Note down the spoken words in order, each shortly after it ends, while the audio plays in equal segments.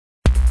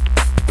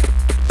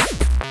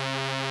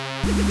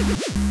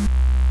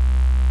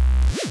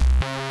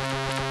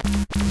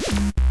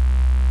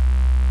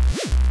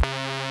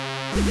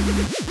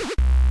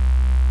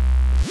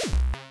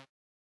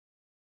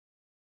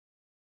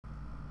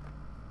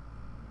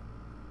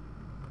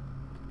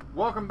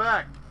Welcome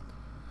back.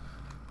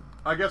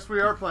 I guess we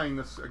are playing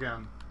this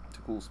again. To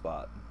Cool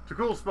Spot. To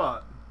Cool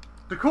Spot.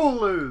 To Cool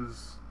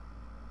Lose.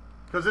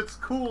 Because it's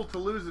cool to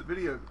lose at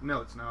video...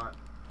 No, it's not.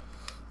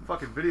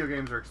 Fucking video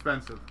games are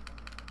expensive.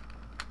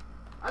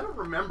 I don't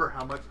remember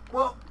how much...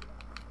 Well,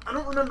 I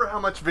don't remember how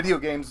much video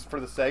games for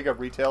the Sega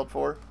retailed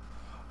for.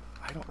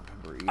 I don't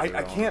remember either,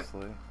 I can't...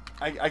 honestly.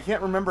 I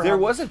can't remember There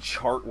how was much... a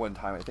chart one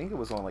time. I think it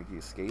was on, like, The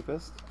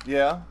Escapist.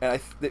 Yeah?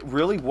 And it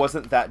really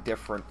wasn't that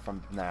different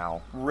from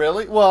now.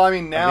 Really? Well, I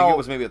mean, now... I think it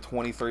was maybe a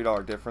 $20,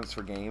 $30 difference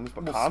for games,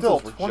 but Well,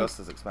 consoles still, were just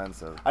as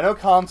expensive. I know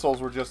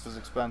consoles were just as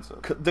expensive.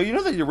 Do you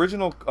know the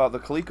original, the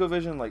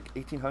ColecoVision, like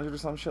 1800 or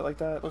some shit like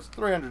that? It was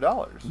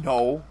 $300.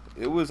 No,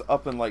 it was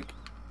up in like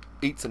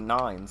 8s and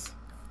 9s.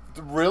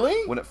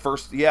 Really? When it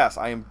first, yes,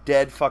 I am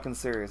dead fucking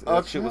serious. That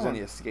Okay. shit was on The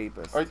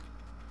Escapist. Are,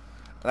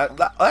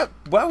 That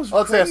was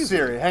let's crazy. ask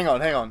Siri. Hang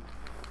on.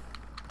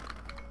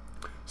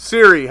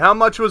 Siri, how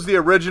much was the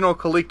original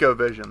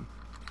ColecoVision?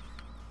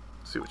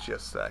 See what she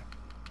has to say.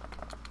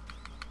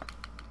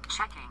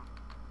 Checking.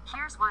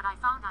 Here's what I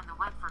found on the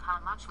web for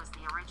how much was the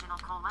original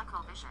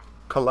ColecoVision.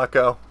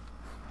 Coleco.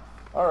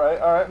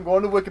 Alright. I'm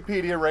going to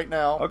Wikipedia right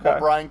now. Okay. While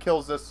Brian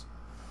kills this.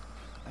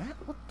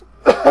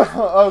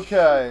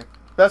 Okay.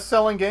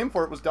 Best-selling game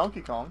for it was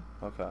Donkey Kong.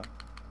 Okay.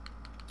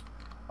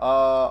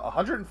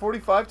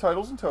 145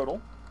 titles in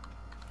total.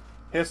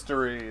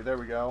 History. There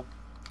we go.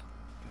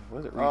 What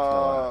does it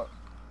retail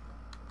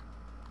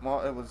at?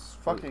 Well, it was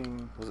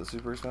fucking... Was it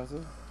super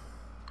expensive?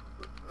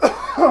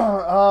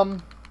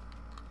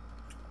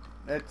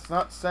 It's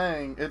not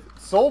saying... It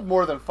sold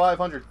more than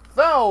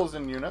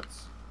 500,000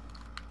 units.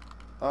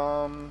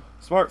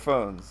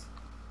 Smartphones.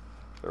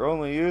 Their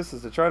only use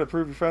is to try to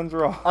prove your friends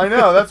wrong. I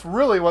know, that's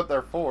really what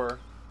they're for.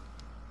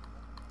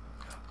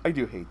 I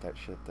do hate that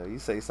shit, though. You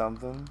say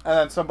something, And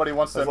then somebody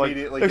wants to it's like,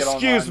 immediately get online.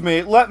 excuse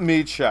me, let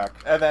me check.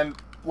 And then,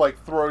 like,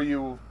 throw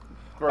you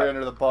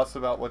under the bus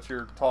about what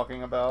you're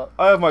talking about.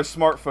 I have my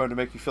smartphone to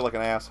make you feel like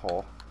an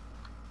asshole.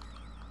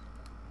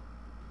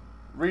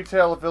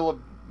 Retail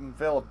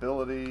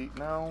availability...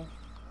 No.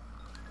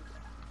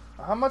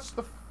 How much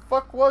the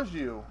fuck was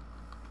you?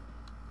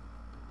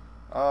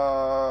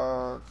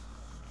 I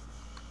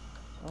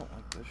don't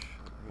like this shit.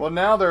 Well,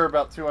 now they're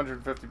about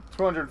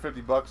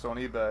 250 bucks on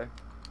eBay.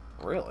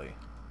 Really?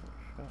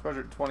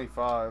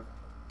 225.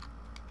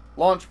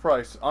 Launch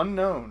price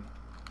unknown.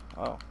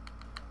 Oh.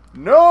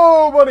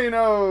 Nobody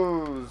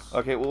knows.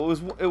 Okay, well,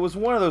 it was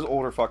one of those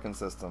older fucking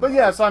systems. But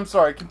yes, I'm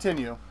sorry.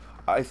 Continue.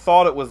 I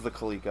thought it was the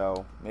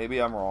Coleco.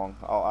 Maybe I'm wrong.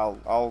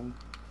 I'll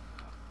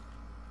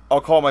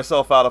call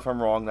myself out if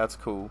I'm wrong. That's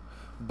cool.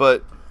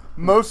 But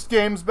Most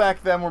games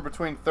back then were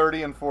between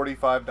 $30 and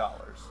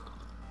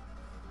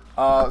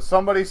 $45.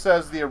 Somebody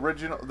says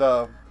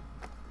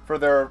for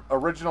their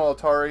original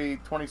Atari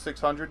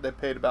 2600, they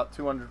paid about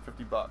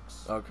 250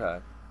 bucks. okay.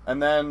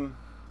 And then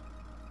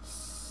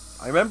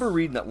I remember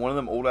reading that one of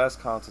them old ass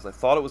consoles. I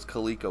thought it was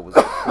Coleco. Was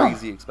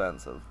crazy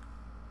expensive.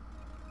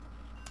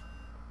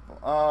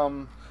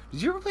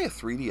 Did you ever play a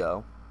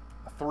 3DO?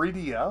 a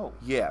 3DO.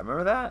 Yeah,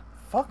 remember that?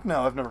 Fuck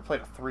no, I've never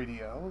played a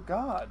 3DO.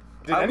 God.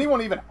 Did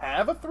anyone even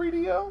have a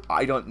 3DO?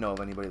 I don't know of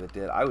anybody that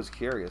did. I was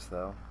curious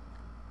though.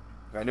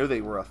 I knew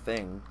they were a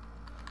thing.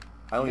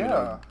 I don't even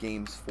know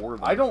games for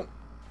them. I don't...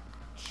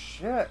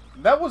 Shit.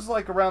 That was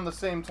like around the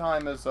same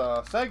time as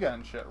Sega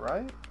and shit,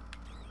 right?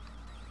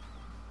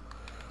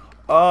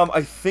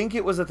 I think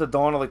it was at the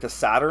dawn of like the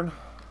Saturn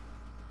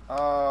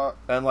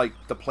And like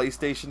the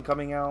PlayStation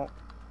coming out.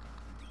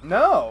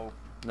 No.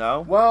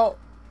 No? Well,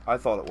 I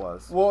thought it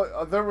was.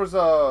 well, there was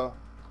a...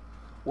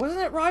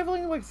 Wasn't it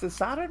rivaling like the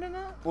Saturn in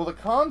that? Well, the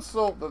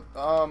console... The,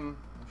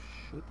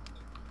 Shit.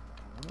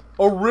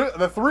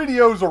 the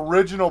 3DO's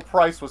original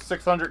price was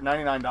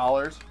 $699.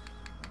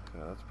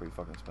 Yeah, that's pretty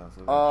fucking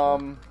expensive.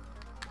 Um...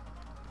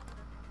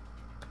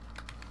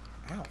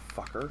 Ow,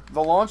 fucker.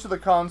 The launch of the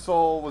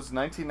console was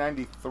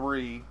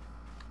 1993.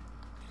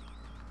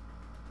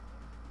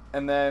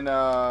 And then,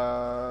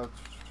 that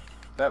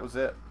was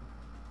it.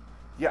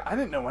 Yeah, I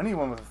didn't know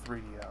anyone with a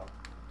 3DO.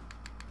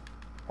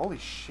 Holy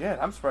shit,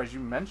 I'm surprised you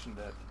mentioned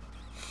it.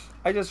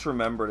 I just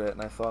remembered it,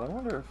 and I thought, I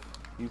wonder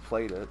if you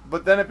played it.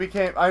 But then it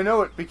became, I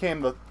know it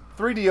became, the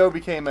 3DO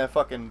became a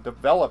fucking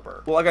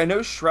developer. Well, like, I know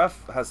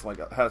Shreff has,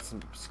 like, has some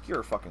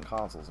obscure fucking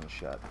consoles and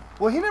shit.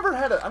 Well, he never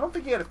had I don't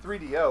think he had a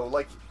 3DO.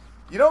 Like,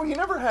 you know, he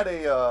never had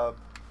a,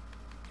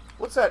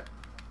 what's that,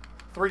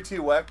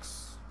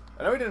 32X?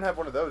 I know he didn't have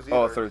one of those either.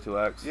 Oh,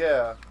 32X.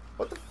 Yeah.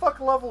 What the fuck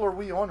level are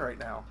we on right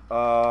now?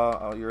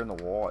 Oh, you're in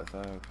the wall, I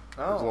think.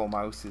 Oh. There's little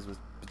mousies with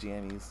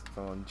pajamas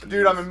throwing cheese.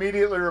 Dude, I'm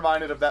immediately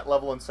reminded of that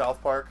level in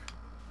South Park,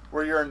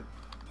 where you're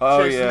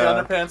Oh, chasing yeah.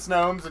 the underpants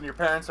gnomes and your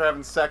parents are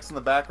having sex in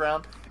the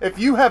background. If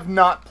you have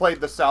not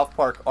played the South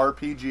Park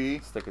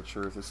RPG, Stick of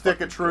Truth.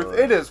 Stick of Truth,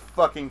 it is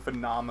fucking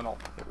phenomenal.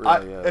 It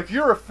really is. If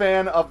you're a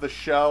fan of the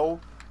show,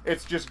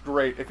 it's just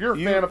great. If you're a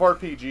fan of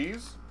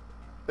RPGs,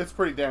 it's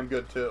pretty damn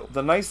good too.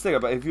 The nice thing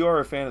about if you are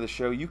a fan of the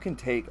show, you can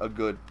take a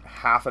good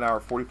half an hour,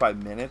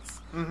 45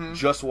 minutes,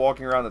 just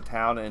walking around the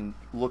town and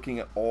looking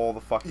at all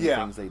the fucking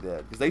things they did,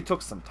 because they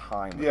took some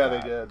time. With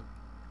they did.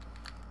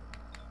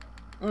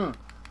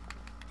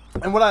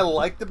 And what I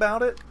liked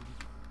about it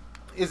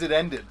is it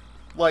ended.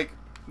 Like,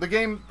 the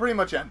game pretty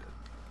much ended.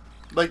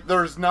 Like,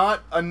 there's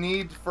not a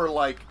need for,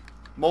 like,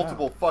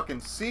 multiple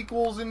fucking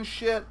sequels and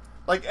shit.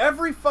 Like,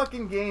 every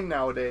fucking game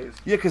nowadays.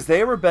 Yeah, because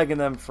they were begging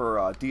them for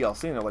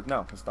DLC, and they're like,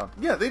 no, it's done.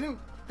 Yeah, they didn't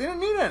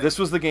need any. This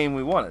was the game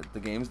we wanted. The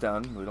game's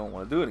done. We don't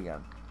want to do it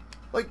again.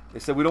 Like, they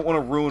said we don't want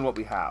to ruin what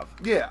we have.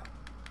 Yeah.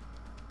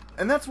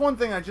 And that's one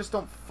thing I just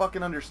don't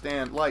fucking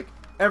understand. Like,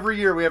 every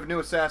year we have a new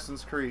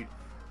Assassin's Creed.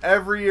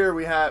 Every year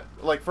we have,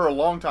 like, for a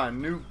long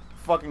time, new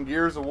fucking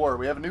Gears of War.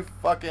 We have a new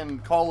fucking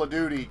Call of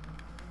Duty,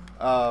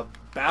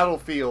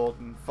 Battlefield,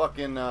 and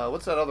fucking,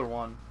 what's that other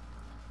one?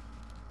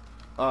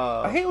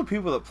 I hate when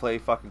people that play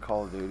fucking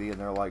Call of Duty and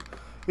they're like,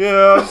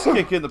 yeah, I just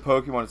can't get into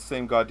Pokemon. It's the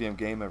same goddamn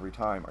game every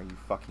time. Are you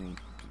fucking...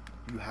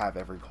 You have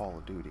every Call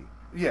of Duty.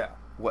 Yeah.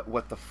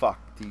 What the fuck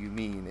do you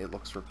mean it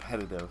looks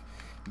repetitive?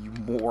 You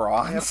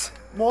morons.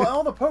 Yep. Well,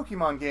 all the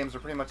Pokemon games are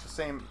pretty much the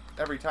same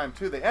every time,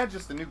 too. They add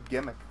just a new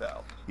gimmick,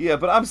 though. Yeah,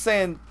 but I'm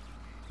saying...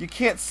 You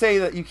can't say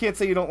that. You can't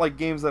say you don't like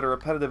games that are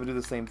repetitive and do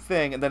the same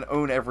thing and then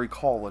own every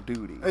Call of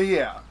Duty.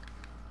 Yeah.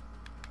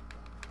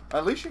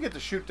 At least you get to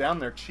shoot down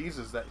their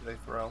cheeses that they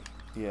throw.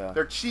 Yeah.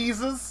 Their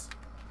cheeses.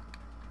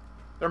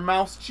 Their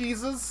mouse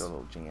cheeses. Their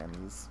little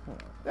jammies.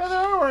 Yeah,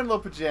 they're wearing little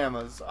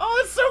pajamas.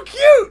 Oh, it's so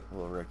cute!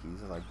 Little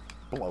Rickies. Like,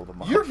 blow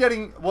them up. You're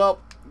getting... Well,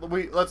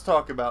 let's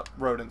talk about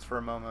rodents for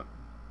a moment.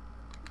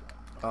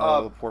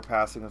 The poor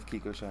passing of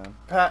Kiko-chan.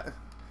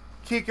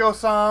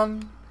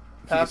 Kiko-san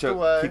passed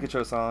away.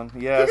 Kiko-chan,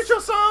 yes.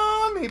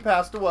 Kiko-san! He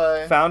passed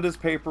away. Found his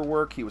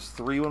paperwork. He was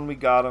 3 when we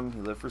got him.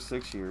 He lived for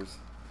 6 years.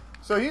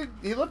 So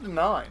he lived to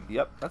 9.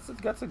 Yep, that's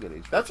a good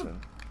age.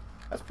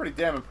 That's pretty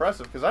damn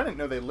impressive, because I didn't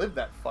know they lived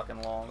that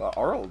fucking long.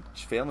 Our old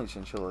family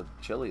chinchilla,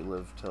 Chili,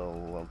 lived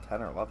till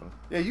 10 or 11.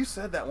 Yeah, you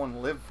said that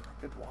one lived for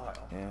a good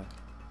while. Yeah.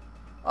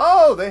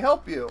 Oh, they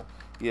help you.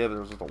 Yeah, but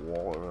there was just a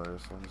wall over there,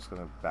 so I'm just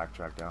going to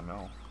backtrack down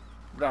now.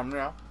 Down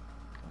now.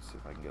 Let's see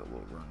if I can get a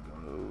little run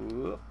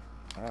going.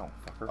 Ow,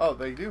 fucker. Oh,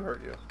 they do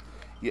hurt you.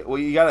 Yeah, well,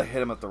 you got to hit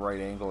them at the right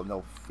angle, and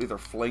they'll either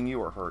fling you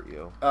or hurt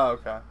you. Oh,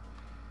 okay.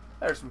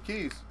 There's some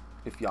keys.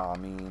 If y'all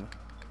mean.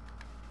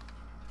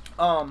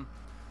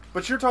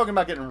 But you're talking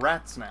about getting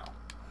rats now.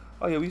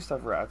 Oh yeah, we used to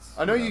have rats.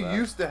 I know you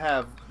used to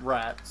have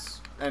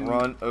rats. And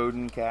Run,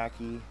 Odin,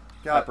 Khaki,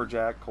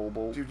 Pepperjack,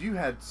 Cobalt. Dude, you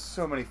had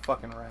so many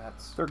fucking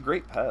rats. They're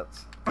great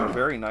pets. They're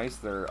very nice.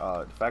 They're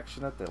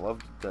affectionate. They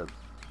love to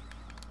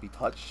be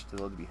touched. They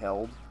love to be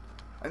held.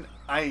 And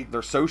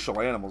they're social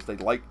animals. They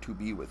like to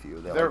be with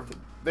you.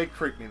 They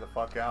creep me the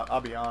fuck out.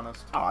 I'll be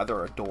honest. Ah,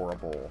 they're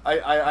adorable.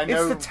 I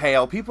know. It's the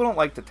tail. People don't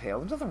like the tail.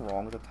 There's nothing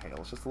wrong with the tail.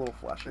 It's just a little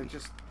fleshy.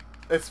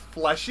 It's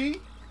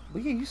fleshy.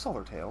 Well, yeah, you saw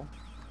their tail.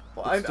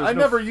 Well, I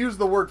never used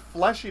the word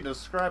fleshy to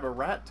describe a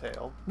rat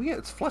tail. Well, yeah,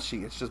 it's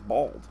fleshy. It's just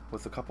bald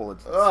with a couple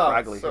of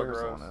scraggly hairs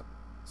on it.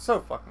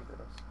 So fucking gross.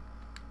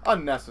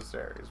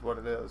 Unnecessary is what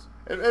it is.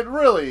 It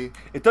really...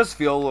 It does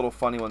feel a little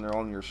funny when they're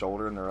on your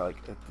shoulder and they're like,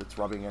 it's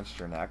rubbing against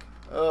your neck.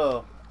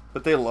 Ugh.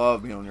 But they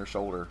love being on your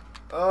shoulder.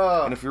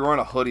 Ugh. And if you're wearing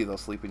a hoodie, they'll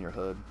sleep in your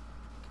hood.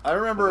 I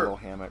remember... Like a little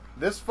hammock.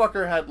 This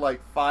fucker had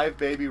like 5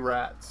 baby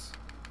rats.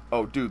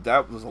 Oh, dude,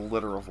 that was a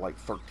litter of like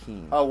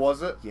 13. Oh,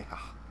 was it? Yeah.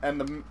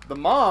 And the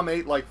mom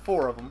ate like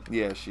 4 of them.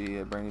 Yeah,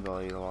 Brandy Bell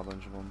ate a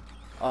bunch of them.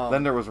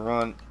 Then there was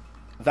Run.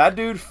 That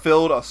dude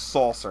filled a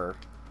saucer.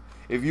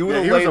 If you would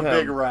have laid him... he was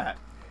a big rat.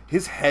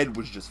 His head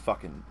was just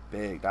fucking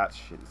big. That's a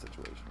shitty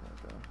situation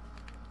right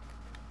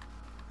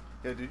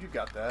there. Yeah, dude, you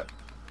got that.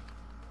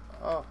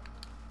 Oh.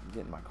 I'm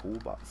getting my cool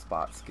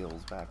spot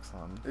skills back,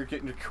 son. You're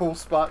getting your cool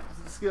spot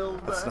skills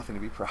back? That's nothing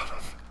to be proud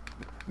of.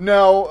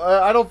 No,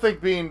 I don't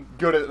think being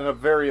good at a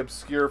very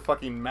obscure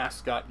fucking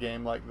mascot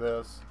game like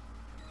this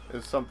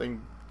is something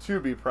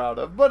to be proud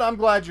of, but I'm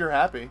glad you're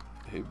happy.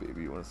 Hey,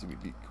 baby, you want to see me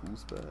beat Cool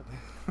Spot?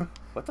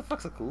 What the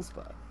fuck's a Cool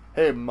Spot?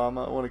 Hey,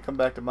 mama, want to come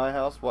back to my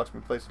house, watch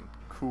me play some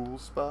Cool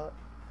Spot?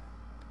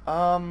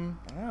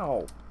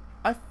 Ow.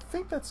 I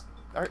think that's...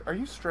 Are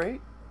you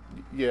straight?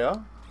 Yeah.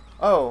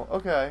 Oh,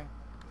 okay.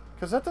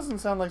 Because that doesn't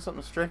sound like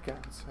something a straight guy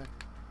would say.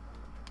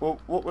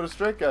 Well, what would a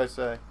straight guy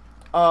say?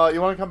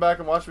 You want to come back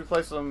and watch me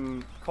play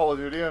some Call of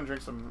Duty and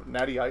drink some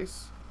Natty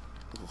Ice?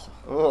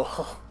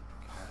 Ugh.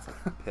 It's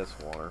like piss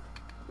water.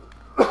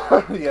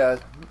 Yeah,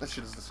 that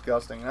shit is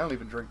disgusting. I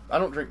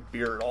don't drink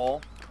beer at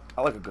all.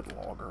 I like a good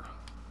lager.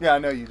 Yeah, I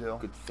know you do.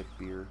 Good thick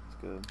beer. It's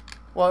good.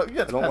 Well,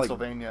 yeah, it's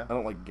Pennsylvania. I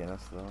don't like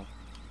Guinness, though.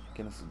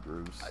 Guinness is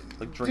gross.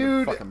 Like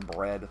drinking fucking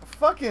bread.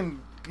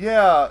 Fucking,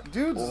 yeah.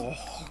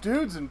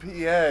 Dudes in PA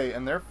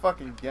and their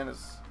fucking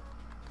Guinness.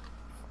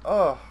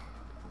 Ugh.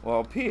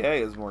 Well, PA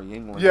is more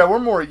Yingling. Yeah, we're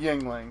more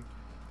Yingling.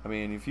 I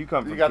mean, if you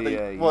come from PA...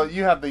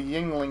 you have the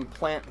Yingling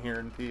plant here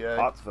in PA.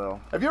 Pottsville.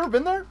 Have you ever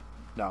been there?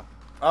 No.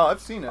 Oh,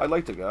 I've seen it. I'd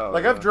like to go.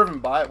 Like, I've driven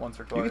by it once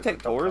or twice. You can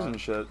take tours and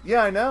shit.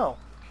 Yeah, I know.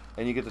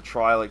 And you get to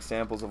try like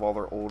samples of all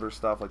their older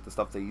stuff, like the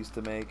stuff they used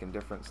to make and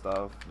different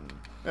stuff. And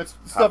It's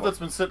stuff that's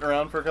been sitting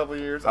around for a couple of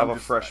years. have a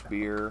fresh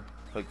beer,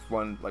 like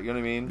one, like you know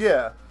what I mean?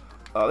 Yeah.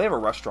 They have a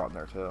restaurant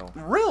there too.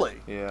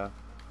 Really? Yeah.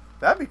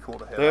 That'd be cool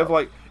to hit. They have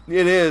like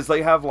it is.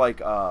 They have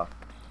like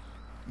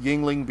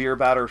Yingling beer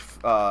batter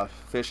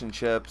fish and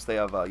chips. They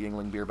have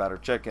Yingling beer batter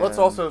chicken. Let's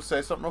also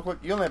say something real quick.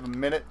 You only have a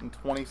minute and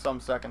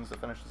 20-some seconds to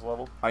finish this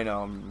level. I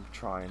know. I'm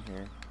trying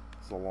here.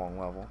 It's a long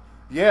level.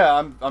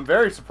 Yeah, I'm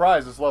very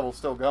surprised this level's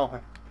still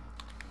going.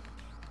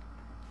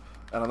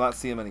 And I'm not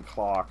seeing many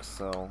clocks,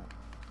 so.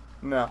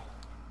 No.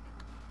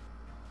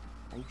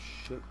 Oh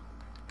shit.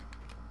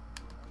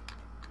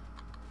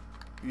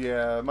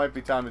 Yeah, it might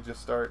be time to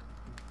just start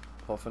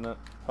Puffing it.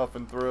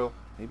 huffing through.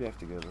 Maybe I have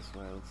to go this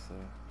way. Let's see.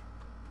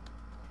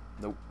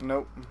 Nope.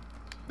 Nope.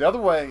 The other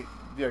way,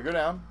 yeah, go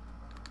down.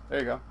 There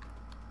you go.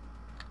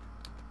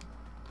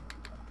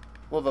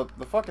 Well,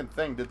 the fucking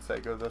thing did say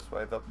go this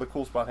way. The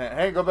cool spot.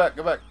 Hey, go back,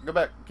 go back, go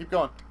back. Keep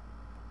going.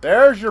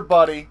 There's your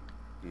buddy.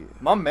 Yeah.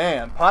 My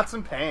man, Pots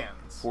and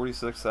Pans.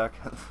 46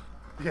 seconds.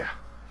 Yeah.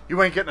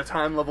 You ain't getting a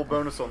time level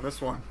bonus on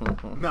this one.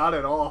 Not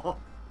at all.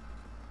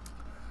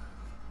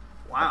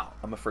 Wow.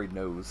 I'm afraid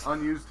no's.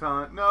 Unused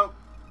time. Nope.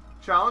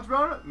 Challenge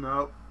bonus?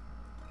 Nope.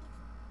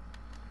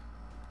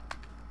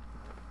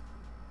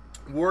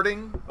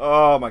 Warding.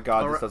 Oh my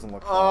god, this doesn't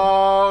look fun.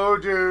 Oh,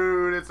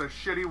 dude. It's a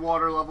shitty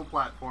water level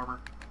platformer.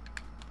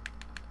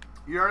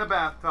 You're in a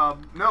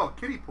bathtub. No,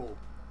 kiddie pool.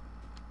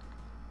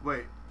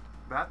 Wait.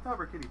 Bathtub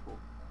or kiddie pool?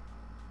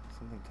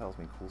 Something tells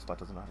me Cool Spot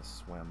doesn't know how to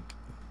swim.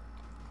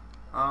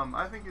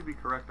 I think you'd be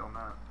correct on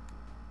that.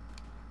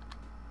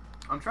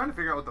 I'm trying to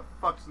figure out what the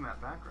fuck's in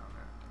that background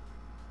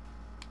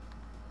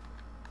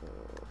there.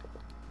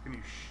 Can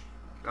you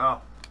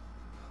oh.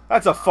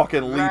 That's a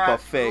fucking leap That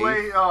of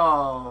faith.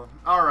 Oh.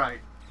 Alright.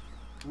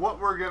 What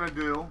we're gonna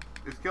do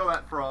is kill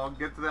that frog,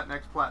 get to that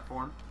next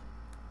platform.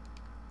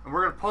 And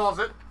we're gonna pause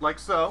it, like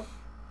so.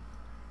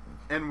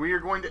 And we are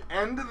going to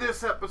end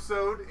this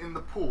episode in the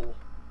pool.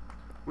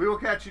 We will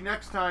catch you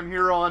next time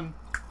here on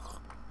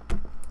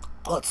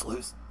Let's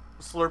lose.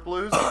 Slurp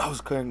Loose. I was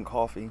drinking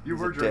coffee. You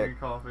He's were a dick. drinking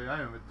coffee.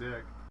 I am a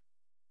dick.